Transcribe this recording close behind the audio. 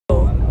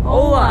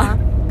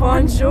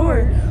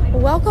unsure.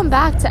 Welcome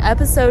back to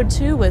episode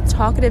 2 with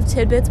Talkative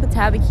Tidbits with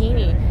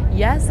Tabakini.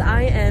 Yes,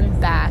 I am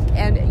back.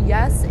 And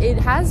yes, it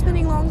has been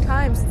a long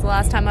time since the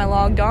last time I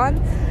logged on.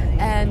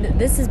 And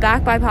this is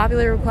back by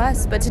popular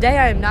request. But today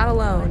I am not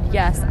alone.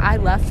 Yes, I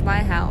left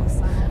my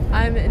house.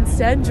 I'm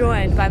instead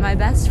joined by my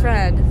best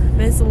friend,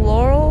 Miss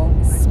Laurel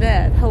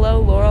Smith. Hello,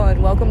 Laurel,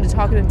 and welcome to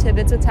Talkative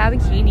Tidbits with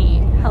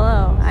Tabakini.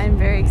 Hello, I'm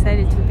very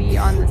excited to be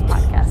on this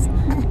podcast.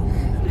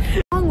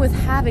 Along with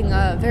having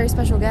a very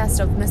special guest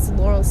of Miss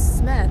Laurel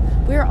Smith,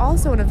 we are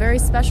also in a very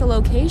special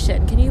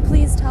location. Can you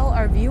please tell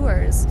our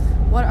viewers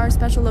what our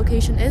special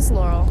location is,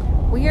 Laurel?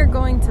 We are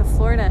going to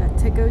Florida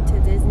to go to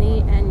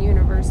Disney and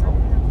Universal.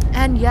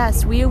 And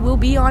yes, we will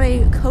be on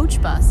a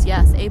coach bus.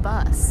 Yes, a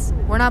bus.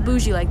 We're not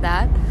bougie like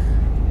that.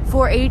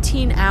 For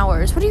 18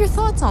 hours. What are your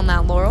thoughts on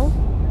that, Laurel?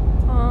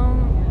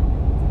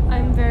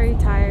 I'm very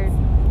tired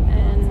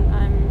and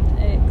I'm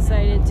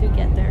excited to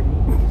get there.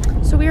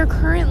 So we are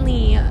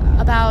currently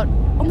about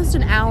almost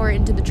an hour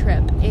into the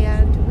trip,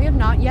 and we have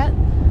not yet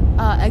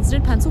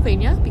exited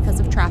Pennsylvania because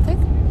of traffic.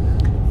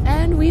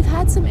 And we've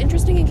had some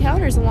interesting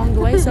encounters along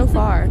the way so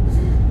far.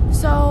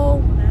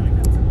 So,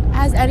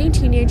 as any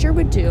teenager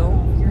would do,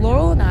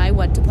 Laurel and I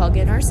went to plug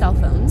in our cell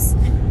phones,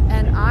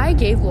 and I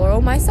gave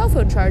Laurel my cell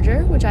phone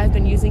charger, which I've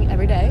been using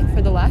every day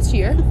for the last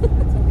year.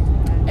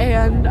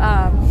 And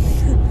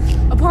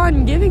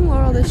upon giving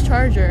Laurel this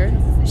charger,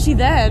 she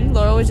then,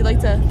 Laurel, would you like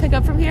to pick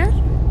up from here?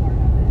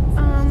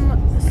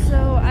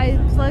 So I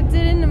plugged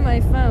it into my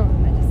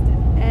phone,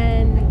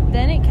 and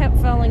then it kept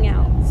falling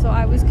out. So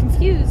I was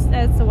confused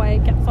as to why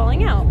it kept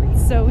falling out.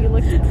 So we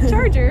looked at the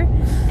charger,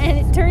 and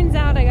it turns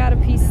out I got a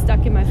piece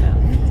stuck in my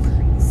phone.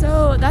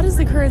 So that is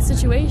the current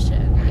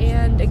situation.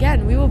 And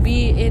again, we will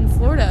be in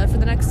Florida for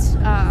the next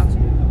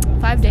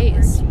 5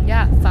 days.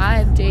 Yeah,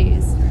 5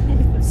 days.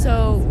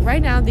 So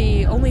right now,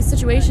 the only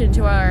situation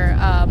to our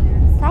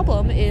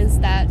problem is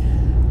that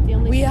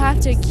we have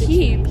to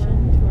keep...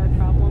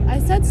 I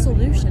said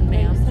solution,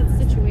 ma'am. I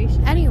said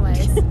situation.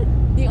 Anyways,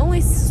 the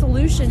only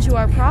solution to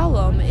our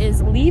problem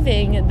is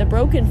leaving the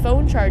broken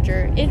phone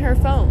charger in her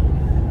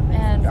phone.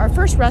 And our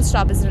first rest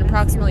stop is in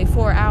approximately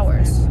 4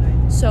 hours.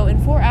 So in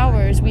 4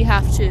 hours, we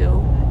have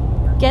to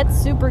get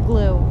super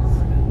glue.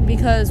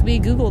 Because we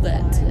Googled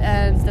it.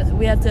 And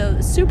we had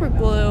to super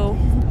glue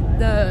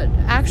the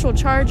actual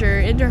charger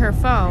into her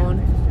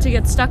phone to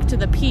get stuck to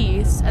the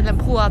piece and then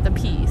pull out the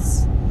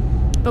piece.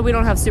 But we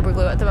don't have super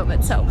glue at the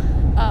moment. So,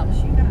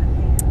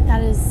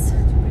 that is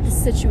the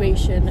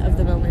situation of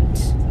the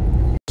moment.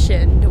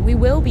 We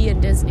will be in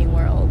Disney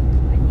World,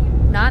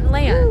 not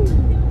Land,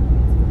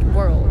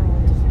 World.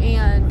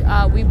 And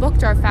we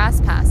booked our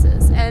fast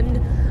passes.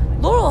 And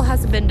Laurel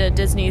hasn't been to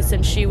Disney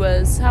since she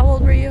was, how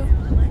old were you?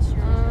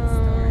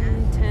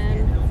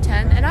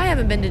 10. And I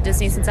haven't been to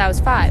Disney since I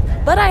was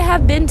 5. But I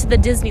have been to the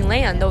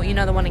Disneyland, though, you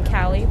know, the one in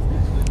Cali.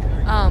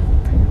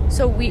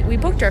 So we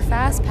booked our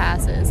fast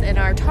passes, and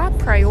our top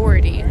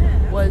priority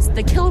was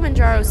the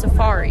Kilimanjaro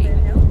Safari.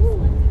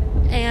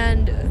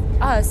 And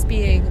us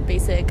being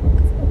basic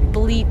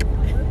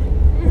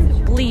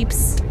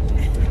bleeps,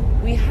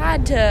 we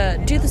had to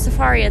do the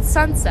safari at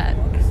sunset.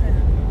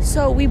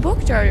 So we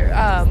booked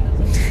our,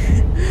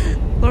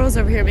 Laurel's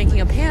over here making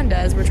a panda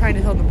as we're trying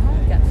to film the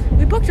podcast.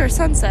 We booked our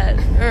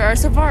our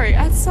safari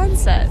at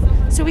sunset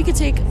so we could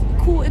take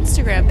cool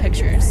Instagram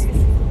pictures.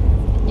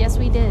 Yes,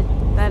 we did.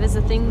 That is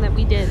a thing that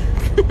we did.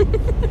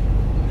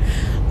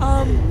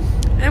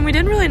 And we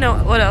didn't really know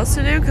what else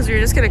to do because we were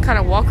just going to kind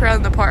of walk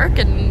around the park,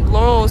 and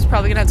Laurel was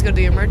probably going to have to go to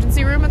the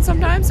emergency room at some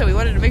time, so we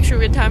wanted to make sure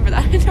we had time for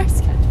that in our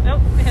schedule.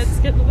 Nope, we had to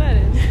schedule that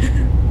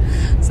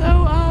in.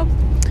 So,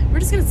 we're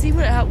just going to see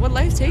what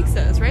life takes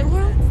us, right,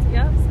 Laurel?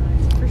 Yep,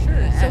 for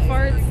sure. So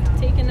far,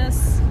 it's taken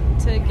us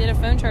to get a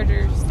phone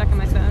charger stuck in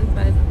my phone,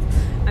 but,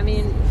 I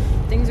mean,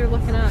 things are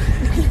looking up.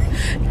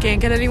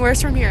 Can't get any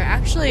worse from here.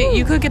 Actually,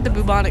 you could get the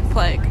bubonic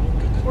plague.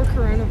 Or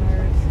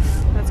coronavirus.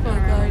 That's going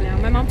around right now.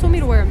 My mom told me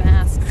to wear a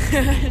mask.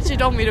 She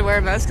told me to wear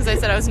a mask because I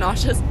said I was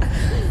nauseous.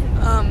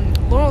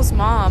 Laurel's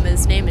mom,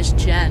 his name is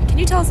Jen. Can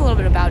you tell us a little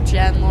bit about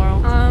Jen,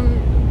 Laurel?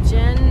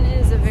 Jen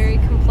is a very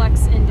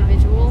complex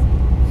individual.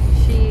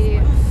 She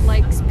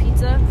likes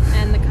pizza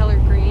and the color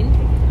green.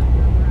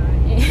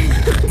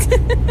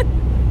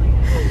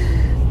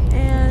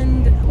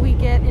 And we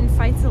get in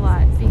fights a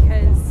lot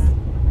because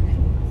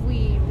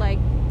we like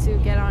to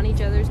get on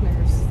each other's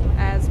nerves,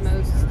 as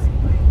most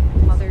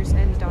mothers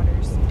and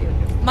daughters do.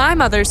 My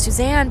mother,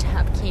 Suzanne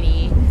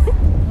Tabakini,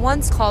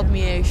 once called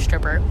me a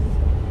stripper.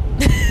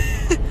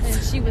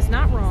 And she was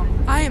not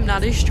wrong. I am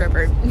not a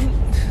stripper.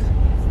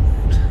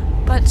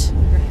 But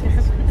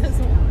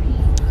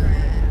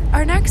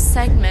our next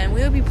segment,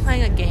 we will be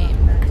playing a game.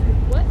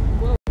 What?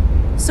 Whoa.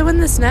 So in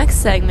this next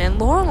segment,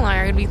 Laurel and I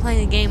are going to be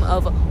playing a game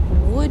of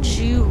Would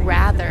You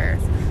Rather.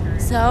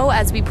 So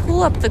as we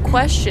pull up the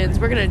questions,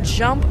 we're going to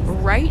jump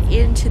right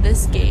into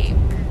this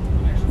game.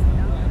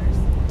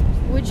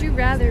 Would you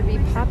rather be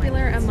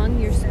popular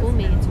among your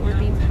schoolmates or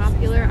be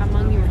popular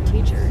among your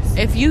teachers?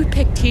 If you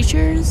pick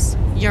teachers,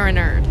 you're a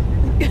nerd.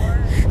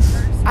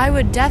 I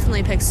would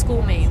definitely pick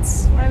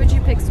schoolmates. Why would you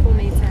pick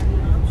schoolmates, Abby?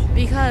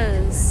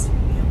 Because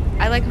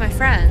I like my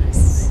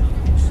friends,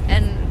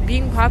 and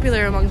being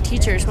popular among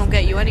teachers won't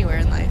get you anywhere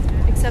in life.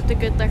 Except a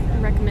good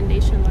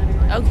recommendation letter.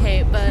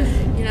 Okay, but,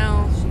 you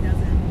know...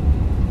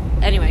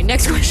 Anyway,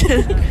 next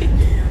question.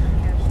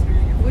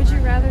 Would you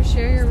rather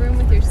share your room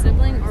with your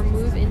sibling or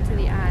move into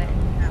the attic?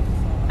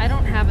 I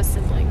don't have a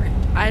sibling.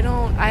 I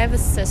have a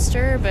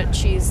sister, but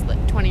she's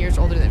like 20 years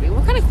older than me.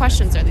 What kind of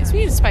questions are these? We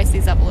need to spice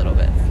these up a little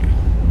bit.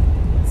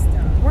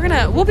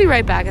 We'll be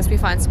right back as we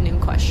find some new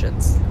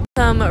questions.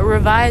 Some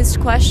revised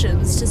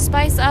questions to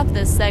spice up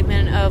this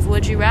segment of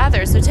Would You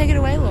Rather. So take it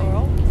away,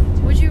 Laurel.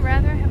 Would you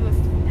rather have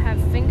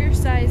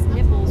finger-sized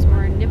nipples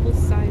or a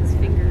nipple-sized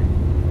finger?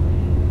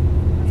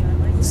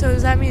 So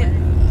does that mean...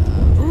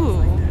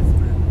 ooh.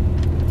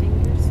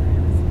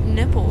 Finger-sized.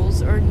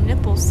 Nipples or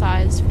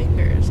nipple-sized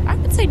fingers? I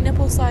would say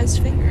nipple-sized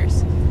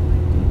fingers.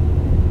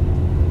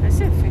 I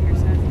said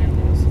finger-sized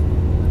nipples.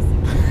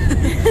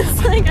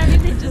 It's like, I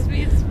mean, they just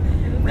be as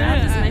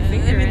round as my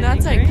finger. I mean,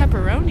 that's like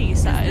pepperoni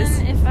size.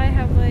 Then if I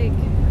have like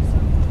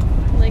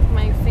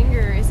my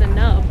finger is a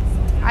nub.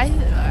 I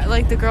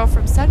like the girl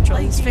from Central.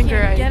 Like, His you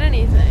finger can't get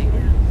anything.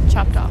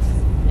 chopped off.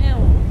 Ew.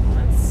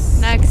 That's...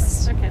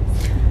 Next. Okay.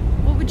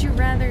 What would you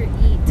rather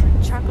eat?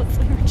 Chocolate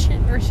flavored shit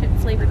or shit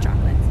flavored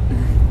chocolate?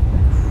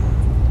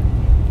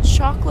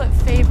 Chocolate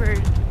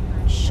flavored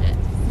shit.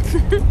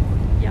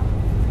 Yeah.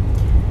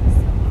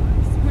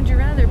 Would you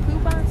rather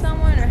poop on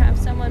someone or have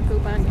someone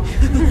poop on you?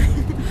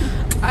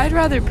 I'd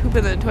rather poop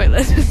in the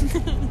toilet.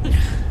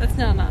 That's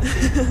not an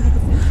option.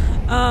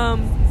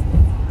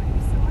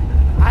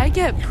 I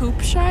get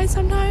poop shy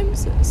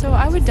sometimes, so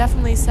I would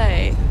definitely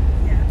say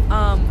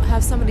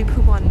have somebody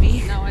poop on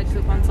me. No, I'd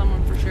poop on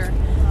someone for sure.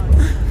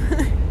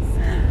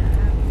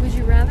 Would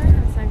you rather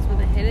have sex with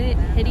a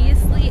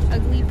hideously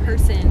ugly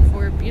person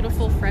or a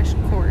beautiful fresh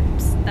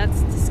corpse?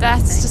 That's disgusting.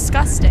 That's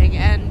disgusting,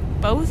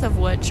 and both of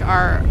which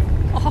are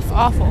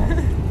awful.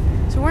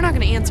 So we're not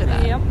going to answer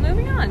that. Yep,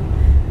 moving on.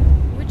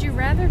 Would you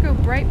rather go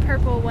bright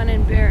purple when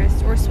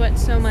embarrassed or sweat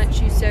so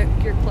much you soak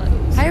your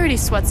clothes? I already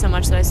sweat so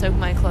much that I soak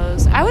my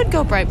clothes. I would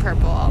go bright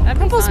purple.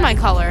 Purple's my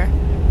color.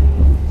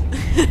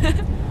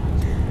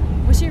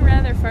 Would you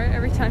rather fart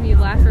every time you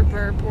laugh or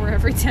burp or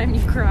every time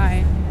you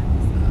cry?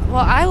 Well,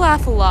 I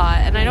laugh a lot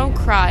and I don't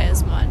cry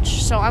as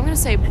much, so I'm going to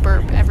say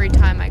burp every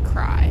time I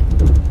cry.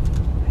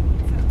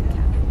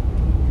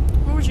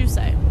 What would you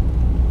say?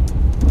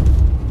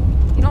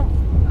 You don't...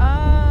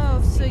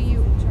 Oh, so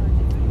you...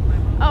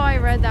 Oh, I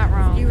read that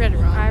wrong. You read it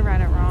wrong. I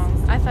read it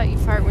wrong. I thought you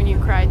fart when you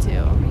cry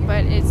too,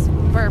 but it's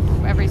burp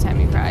every time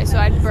you cry, so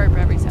I'd burp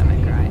every time I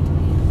cry.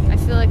 I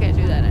feel like I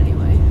do that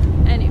anyway.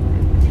 Anyway.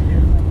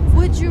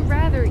 Would you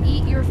rather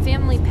eat your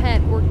family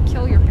pet or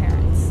kill your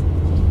parents?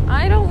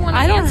 I don't want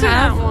to answer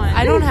that one.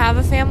 I don't have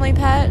a family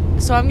pet,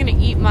 so I'm going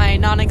to eat my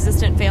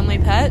non-existent family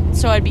pet,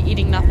 so I'd be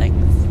eating nothing.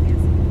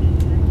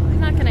 I'm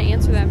not going to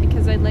answer that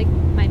because I like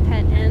my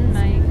pet and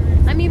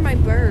my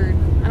bird.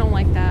 I don't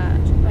like that.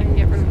 I can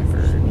get rid of my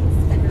bird.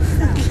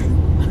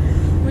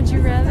 Would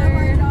you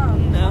rather...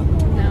 No.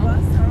 No?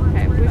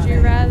 Okay. Would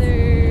you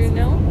rather...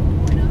 No?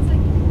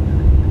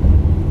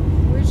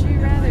 Would you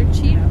rather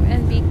cheat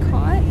and be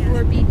caught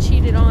or be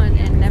cheated on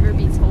and never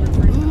be told?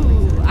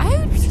 Ooh, I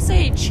would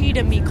say cheat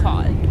and be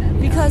caught,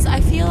 because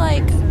I feel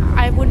like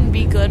I wouldn't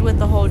be good with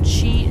the whole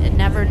cheat and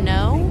never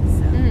know,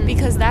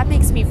 because that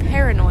makes me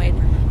paranoid.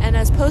 And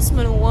as Post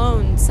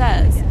Malone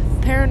says,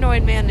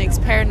 paranoid man makes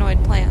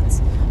paranoid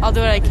plans. I'll do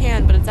what I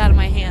can, but it's out of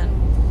my hand.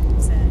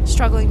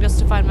 Struggling just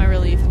to find my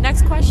relief.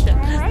 Next question.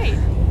 All right.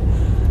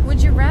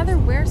 Would you rather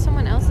wear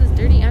someone else's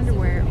dirty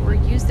underwear or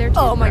use their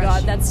toothbrush? Oh my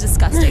god, that's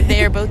disgusting.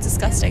 They are both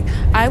disgusting.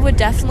 I would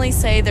definitely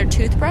say their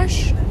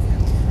toothbrush,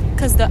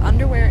 because the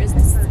underwear is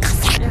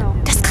disgusting. Ew.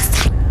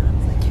 Disgusting.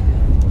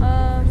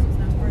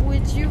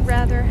 Would you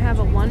rather have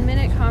a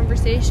 1-minute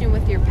conversation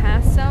with your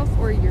past self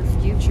or your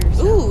future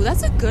self? Ooh,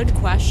 that's a good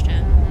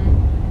question.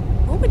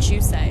 What would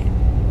you say?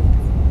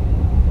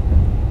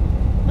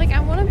 Like, I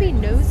want to be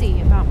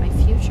nosy about my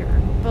future,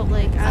 but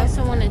like, I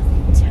also want to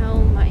tell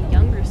my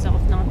younger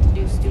self not to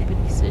do stupid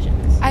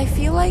decisions. I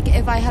feel like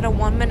if I had a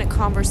 1-minute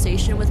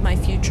conversation with my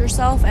future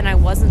self and I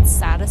wasn't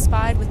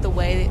satisfied with the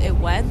way it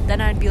went,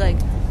 then I'd be like,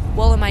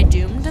 well, am I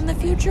doomed in the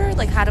future?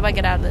 Like, how do I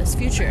get out of this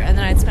future? And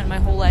then I'd spend my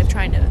whole life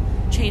trying to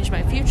change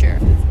my future.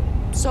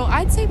 So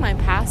I'd say my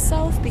past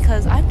self,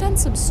 because I've done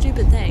some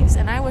stupid things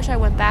and I wish I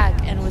went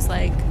back and was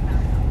like,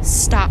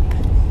 stop,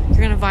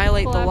 you're gonna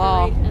violate the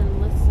law. Collaborate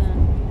and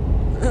listen.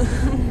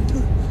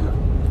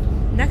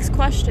 Next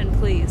question,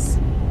 please.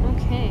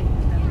 Okay.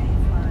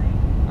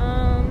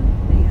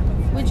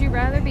 Would you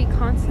rather be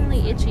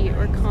constantly itchy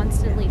or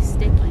constantly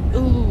sticky?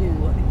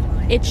 Ooh,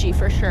 itchy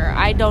for sure.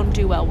 I don't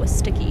do well with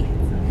sticky.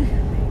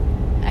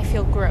 I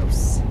feel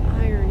gross.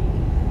 Irony.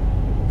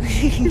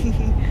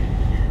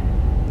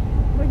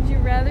 Would you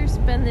rather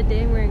spend the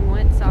day wearing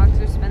wet socks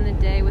or spend the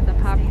day with a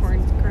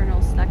popcorn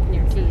kernel stuck in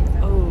your teeth?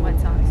 Oh. Wet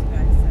socks.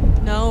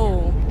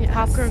 No. Yes.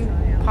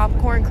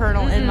 Popcorn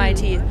kernel in my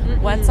teeth.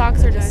 Wet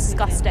socks are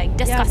disgusting.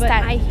 Disgusting.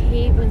 Yeah, but I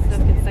hate when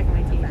stuff gets stuck in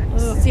my teeth.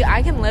 See,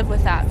 I can live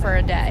with that for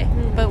a day.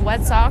 But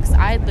wet socks,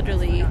 I'd pick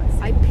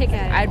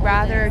at it. I'd all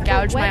rather day.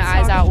 gouge But my wet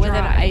eyes socks out with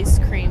an dry. ice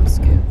cream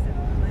scoop.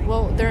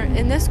 Well,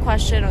 in this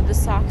question, the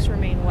socks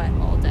remain wet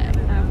all day.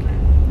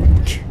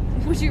 Okay.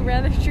 Would you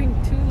rather drink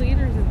 2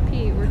 liters of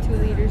pee or 2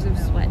 liters of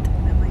sweat?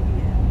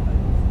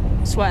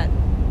 Sweat.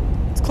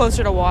 It's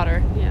closer to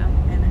water. Yeah.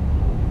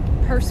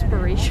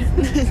 Perspiration.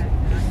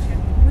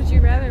 Would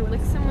you rather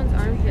lick someone's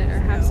armpit or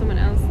have someone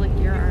else lick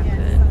your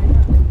armpit?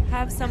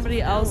 Have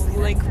somebody else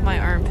lick my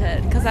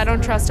armpit because I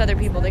don't trust other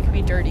people. They could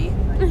be dirty.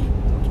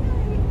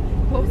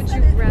 What would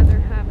you rather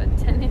have, a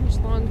 10-inch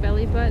long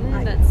belly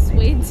button that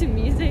swayed to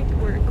music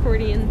or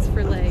accordions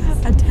for legs?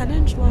 A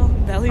 10-inch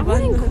long belly I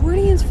want button.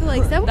 accordions for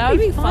legs. That would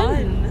be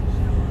fun.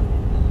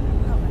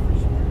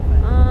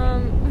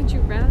 Would you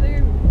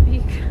rather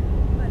be...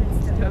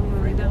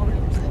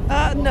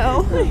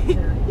 No.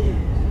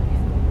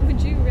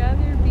 Would you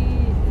rather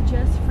be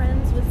just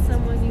friends with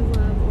someone you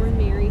love or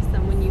marry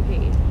someone you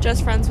hate?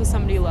 Just friends with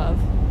somebody you love.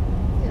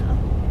 Yeah.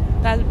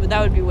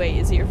 That would be way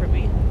easier for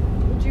me.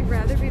 Would you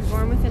rather be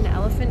born with an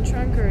elephant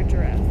trunk or a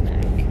giraffe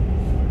neck?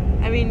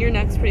 I mean, your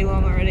neck's pretty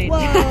long already.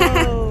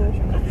 Whoa!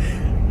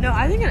 No,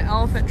 I think an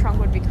elephant trunk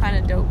would be kind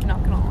of dope,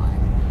 not gonna lie.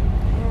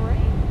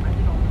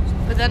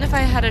 Alright. But then if I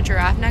had a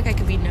giraffe neck, I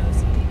could be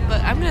nosy.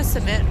 But I'm gonna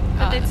submit.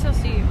 But they'd still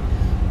see you.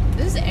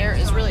 This air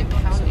is really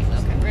pounding.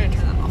 Okay, we're gonna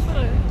turn that off.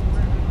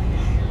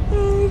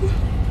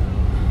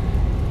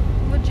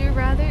 Would you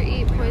rather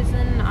eat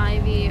poison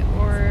ivy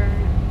or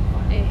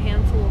a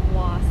handful of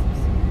wasps?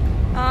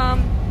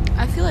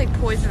 I feel like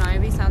poison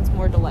ivy sounds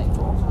more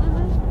delightful.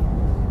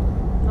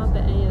 Not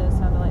that any of those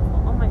sound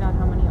delightful. Oh my god,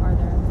 how many are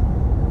there?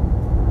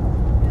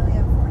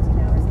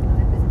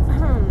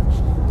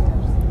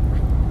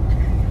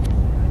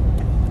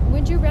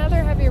 Would you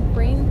rather have your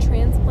brain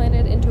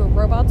transplanted into a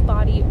robot's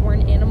body or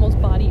an animal's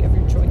body of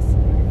your choice?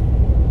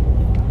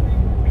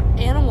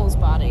 Animal's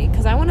body,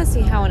 because I want to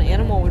see how an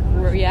animal would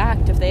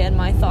react if they had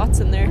my thoughts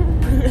in their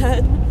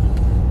head.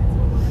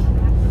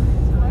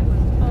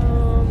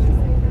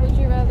 Would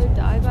you rather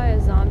die by a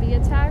zombie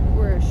attack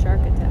or a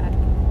shark attack?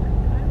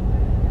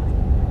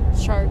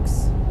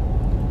 Sharks.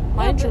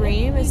 My Yeah, but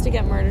dream is to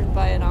get murdered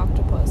by an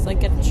octopus, like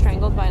get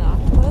strangled by an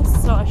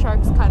octopus. So a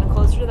shark's kind of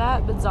closer to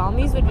that, but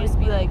zombies would just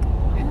be like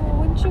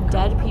Wouldn't you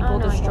dead people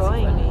I guess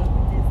destroying you me.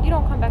 could. You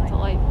don't come back to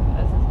life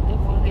if you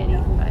get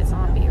eaten by a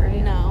zombie,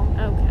 right? No.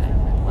 Okay.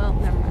 Well,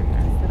 never mind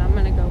that. But I'm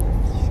gonna go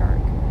with shark.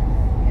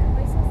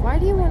 Why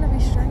do you want to be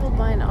strangled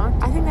by an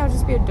octopus? I think that would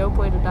just be a dope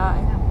way to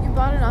die. You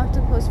bought an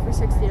octopus for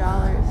 $60.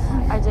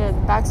 I did.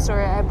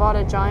 Backstory, I bought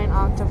a giant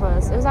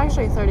octopus. It was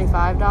actually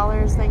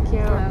 $35, thank you.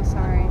 Oh,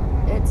 sorry.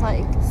 It's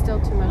like Still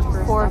too much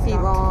for a 4 stuffed feet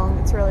octopus. long.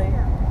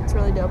 It's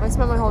really dope. I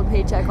spent my whole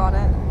paycheck on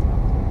it.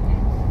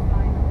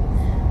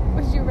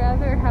 Would you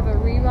rather have a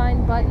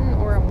rewind button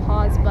or a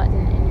pause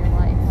button in your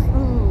life?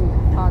 Ooh.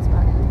 Pause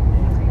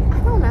button. I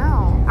don't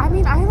know. I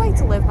mean, I like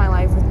to live my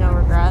life with no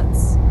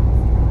regrets.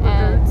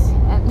 And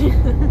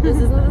this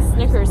isn't a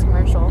Snickers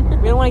commercial.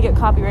 We don't want to get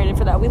copyrighted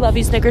for that. We love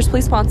you, Snickers.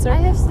 Please sponsor. I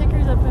have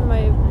Snickers up in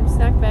my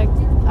snack bag.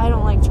 I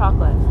don't like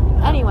chocolate.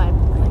 Anyway,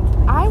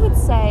 I would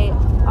say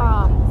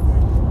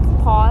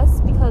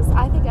pause, because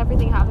I think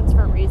everything happens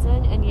for a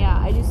reason. And yeah,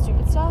 I do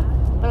stupid stuff,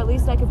 but at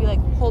least I could be like,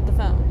 hold the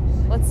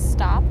phone. Let's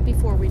stop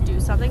before we do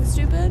something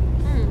stupid.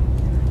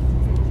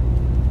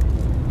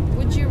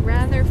 Would you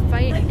rather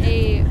fight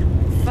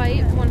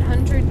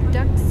 100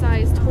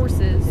 duck-sized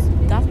horses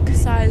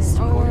Duck-sized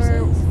or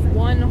horses.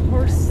 one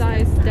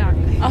horse-sized duck?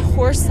 A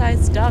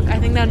horse-sized duck. I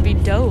think that'd be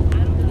dope.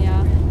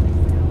 Yeah.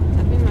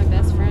 That'd be my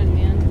best friend,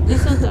 man. They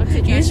sell ducks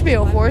at You should be a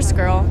Tractor horse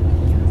Supply. girl.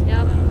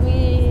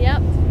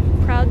 Yep.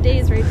 Proud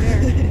days right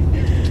there.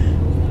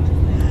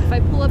 If I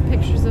pull up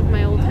pictures of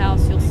my old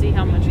house, you'll see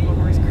how much of a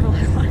horse girl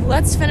I was.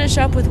 Let's finish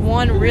up with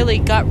one really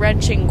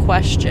gut-wrenching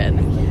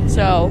question.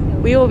 So,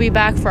 we will be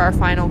back for our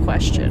final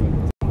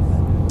question.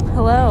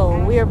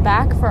 Hello, we are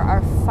back for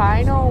our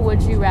final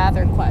Would You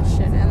Rather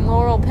question. And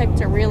Laurel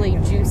picked a really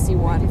juicy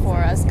one for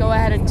us. Go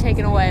ahead and take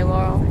it away,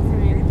 Laurel.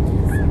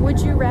 Would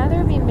you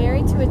rather be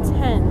married to a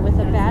 10 with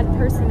a bad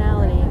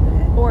personality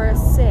or a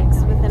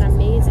 6 with an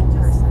amazing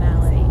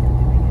personality?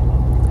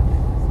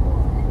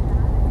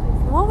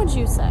 What would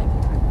you say?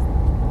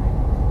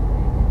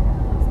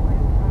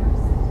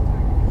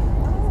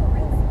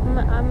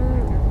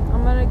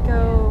 I'm gonna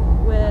go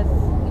with.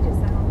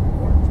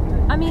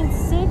 I mean,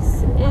 6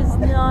 is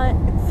not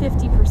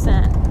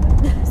 50%,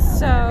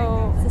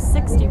 so It's a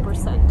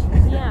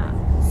 60%. yeah.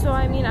 So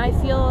I mean, I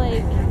feel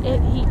like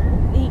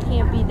he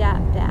can't be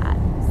that bad,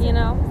 you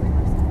know.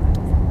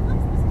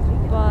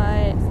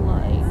 But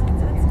like,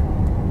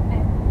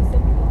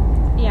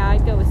 yeah,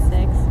 I'd go with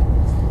 6.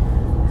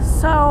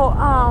 So,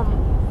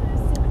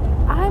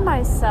 I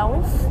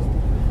myself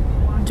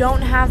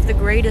don't have the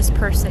greatest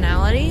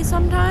personality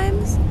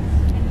sometimes.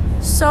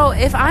 So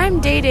if I'm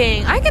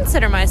dating, I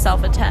consider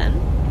myself a 10.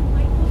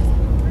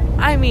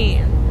 I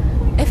mean,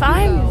 if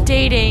I'm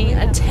dating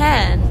a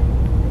 10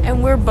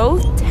 and we're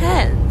both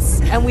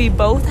 10s and we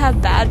both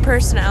have bad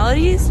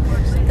personalities,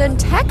 then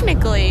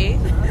technically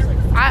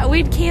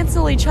we'd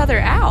cancel each other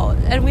out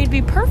and we'd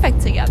be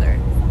perfect together.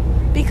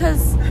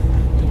 Because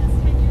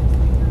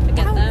I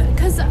get that.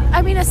 Because,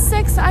 I mean, a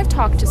 6, I've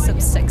talked to some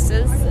 6s,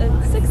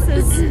 and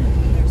 6s,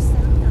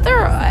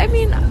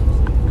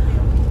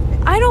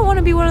 I don't want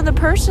to be one of the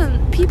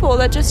people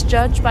that just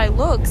judge by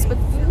looks, but,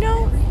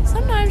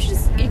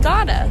 sometimes you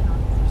gotta.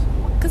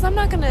 Because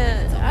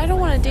I don't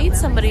want to date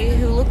somebody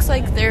who looks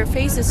like their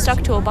face is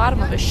stuck to a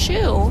bottom of a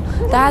shoe.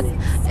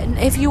 And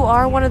if you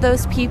are one of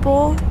those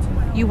people,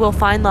 you will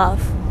find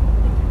love.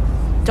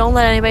 Don't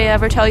let anybody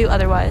ever tell you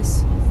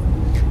otherwise.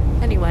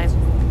 Anyway,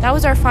 that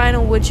was our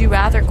final Would You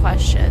Rather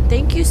question.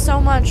 Thank you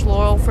so much,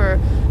 Laurel, for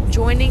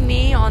joining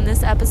me on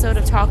this episode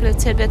of Talkative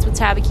Tidbits with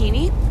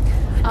Tabakini.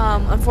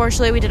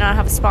 Unfortunately, we did not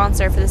have a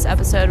sponsor for this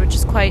episode, which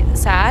is quite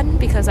sad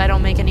because I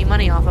don't make any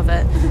money off of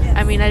it.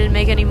 I mean, I didn't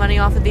make any money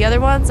off of the other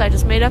ones. I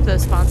just made up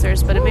those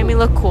sponsors, but it made me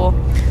look cool.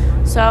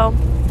 So,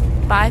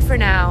 bye for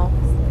now.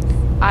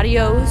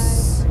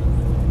 Adios.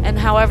 And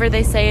however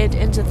they say it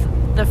into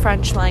the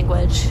French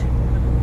language.